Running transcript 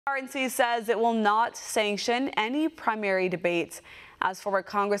RNC says it will not sanction any primary debates as former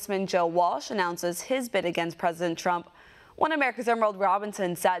Congressman Joe Walsh announces his bid against President Trump. OAN America's Emerald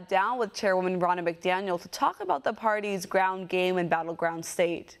Robinson sat down with chairwoman Ronna McDaniel to talk about the party's ground game and battleground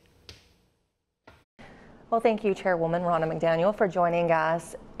state. Well, thank you, Chairwoman Ronna McDaniel, for joining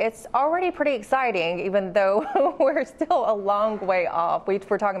us. It's already pretty exciting, even though we're still a long way off. We're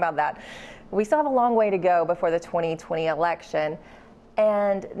talking about that. We still have a long way to go before the 2020 election.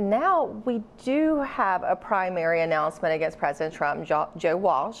 And now we do have a primary announcement against President Trump. Joe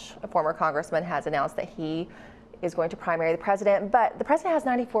Walsh, a former congressman, has announced that he is going to primary the president, but the president has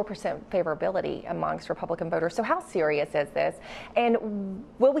 94% favorability amongst Republican voters. So how serious is this? And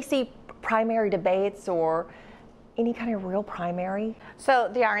will we see primary debates or any kind of real primary? So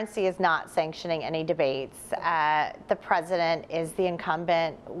the RNC is not sanctioning any debates. The president is the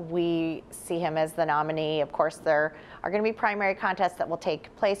incumbent. We see him as the nominee. Of course, there are going to be primary contests that will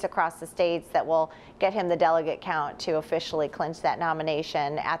take place across the states that will get him the delegate count to officially clinch that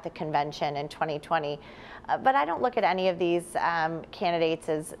nomination at the convention in 2020. But I don't look at any of these candidates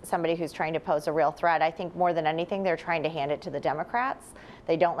as somebody who's trying to pose a real threat. I think more than anything, they're trying to hand it to the Democrats.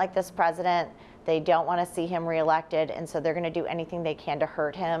 They don't like this president. They don't want to see him reelected, and so they're going to do anything they can to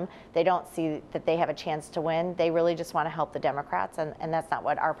hurt him. They don't see that they have a chance to win. They really just want to help the Democrats, and that's not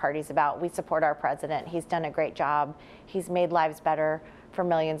what our party's about. We support our president. He's done a great job. He's made lives better for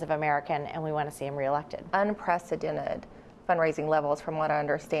millions of Americans, and we want to see him reelected. Unprecedented fundraising levels, from what I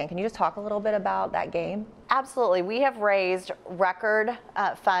understand. Can you just talk a little bit about that game? Absolutely. We have raised record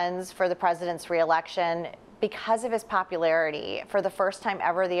funds for the president's reelection because of his popularity. For the first time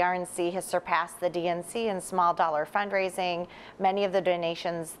ever, the RNC has surpassed the DNC in small dollar fundraising. Many of the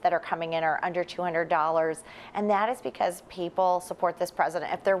donations that are coming in are under $200, and that is because people support this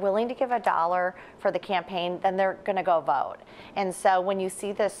president. If they're willing to give $1 for the campaign, then they're going to go vote. And so when you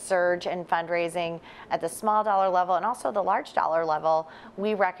see this surge in fundraising at the small dollar level and also the large dollar level,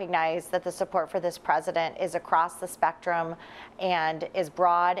 we recognize that the support for this president is across the spectrum and is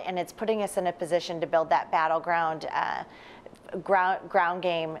broad, and it's putting us in a position to build that battleground ground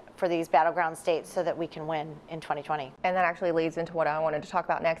game for these battleground states so that we can win in 2020. And that actually leads into what I wanted to talk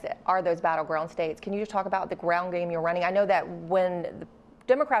about next. Are those battleground states? Can you just talk about the ground game you're running? I know that when the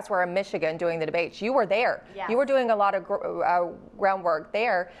Democrats were in Michigan doing the debates, you were there. Yes. You were doing a lot of groundwork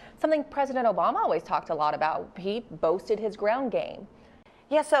there. Something President Obama always talked a lot about. He boasted his ground game.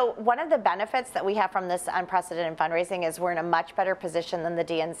 Yeah, so one of the benefits that we have from this unprecedented fundraising is we're in a much better position than the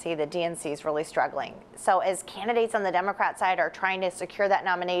DNC. The DNC is really struggling. So as candidates on the Democrat side are trying to secure that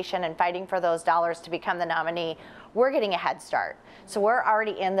nomination and fighting for those dollars to become the nominee, we're getting a head start. So we're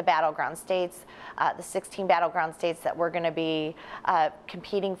already in the battleground states, the 16 battleground states that we're going to be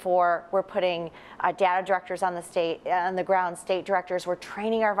competing for. We're putting data directors on the ground, state directors. We're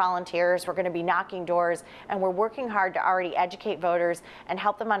training our volunteers. We're going to be knocking doors, and we're working hard to already educate voters and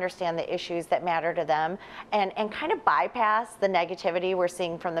help them understand the issues that matter to them, and kind of bypass the negativity we're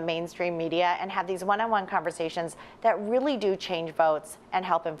seeing from the mainstream media and have these one-on-one conversations that really do change votes and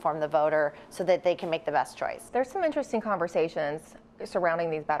help inform the voter so that they can make the best choice. There's some interesting conversations surrounding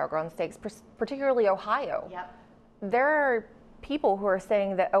these battleground states, particularly Ohio. Yep. There are people who are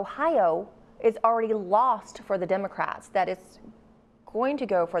saying that Ohio is already lost for the Democrats, that it's going to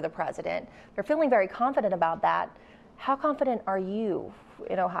go for the president. They're feeling very confident about that. How confident are you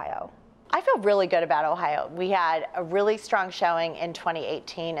in Ohio? I feel really good about Ohio. We had a really strong showing in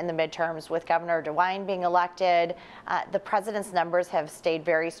 2018 in the midterms with Governor DeWine being elected. The president's numbers have stayed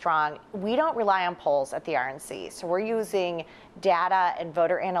very strong. We don't rely on polls at the RNC, so we're using data and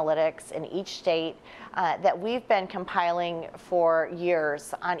voter analytics in each state that we've been compiling for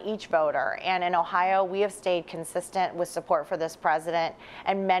years on each voter. And in Ohio, we have stayed consistent with support for this president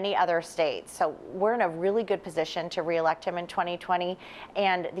and many other states. So we're in a really good position to reelect him in 2020.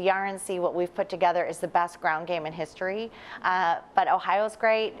 And the RNC, what we've put together is the best ground game in history. But Ohio's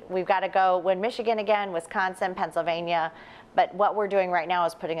great. We've got to go win Michigan again, Wisconsin, Pennsylvania. But what we're doing right now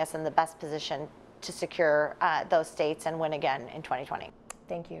is putting us in the best position to secure those states and win again in 2020.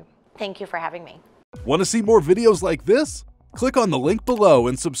 Thank you. Thank you for having me. Want to see more videos like this? Click on the link below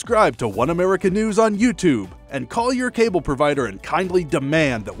and subscribe to One America News on YouTube, and call your cable provider and kindly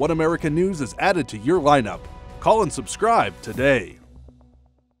demand that One America News is added to your lineup. Call and subscribe today.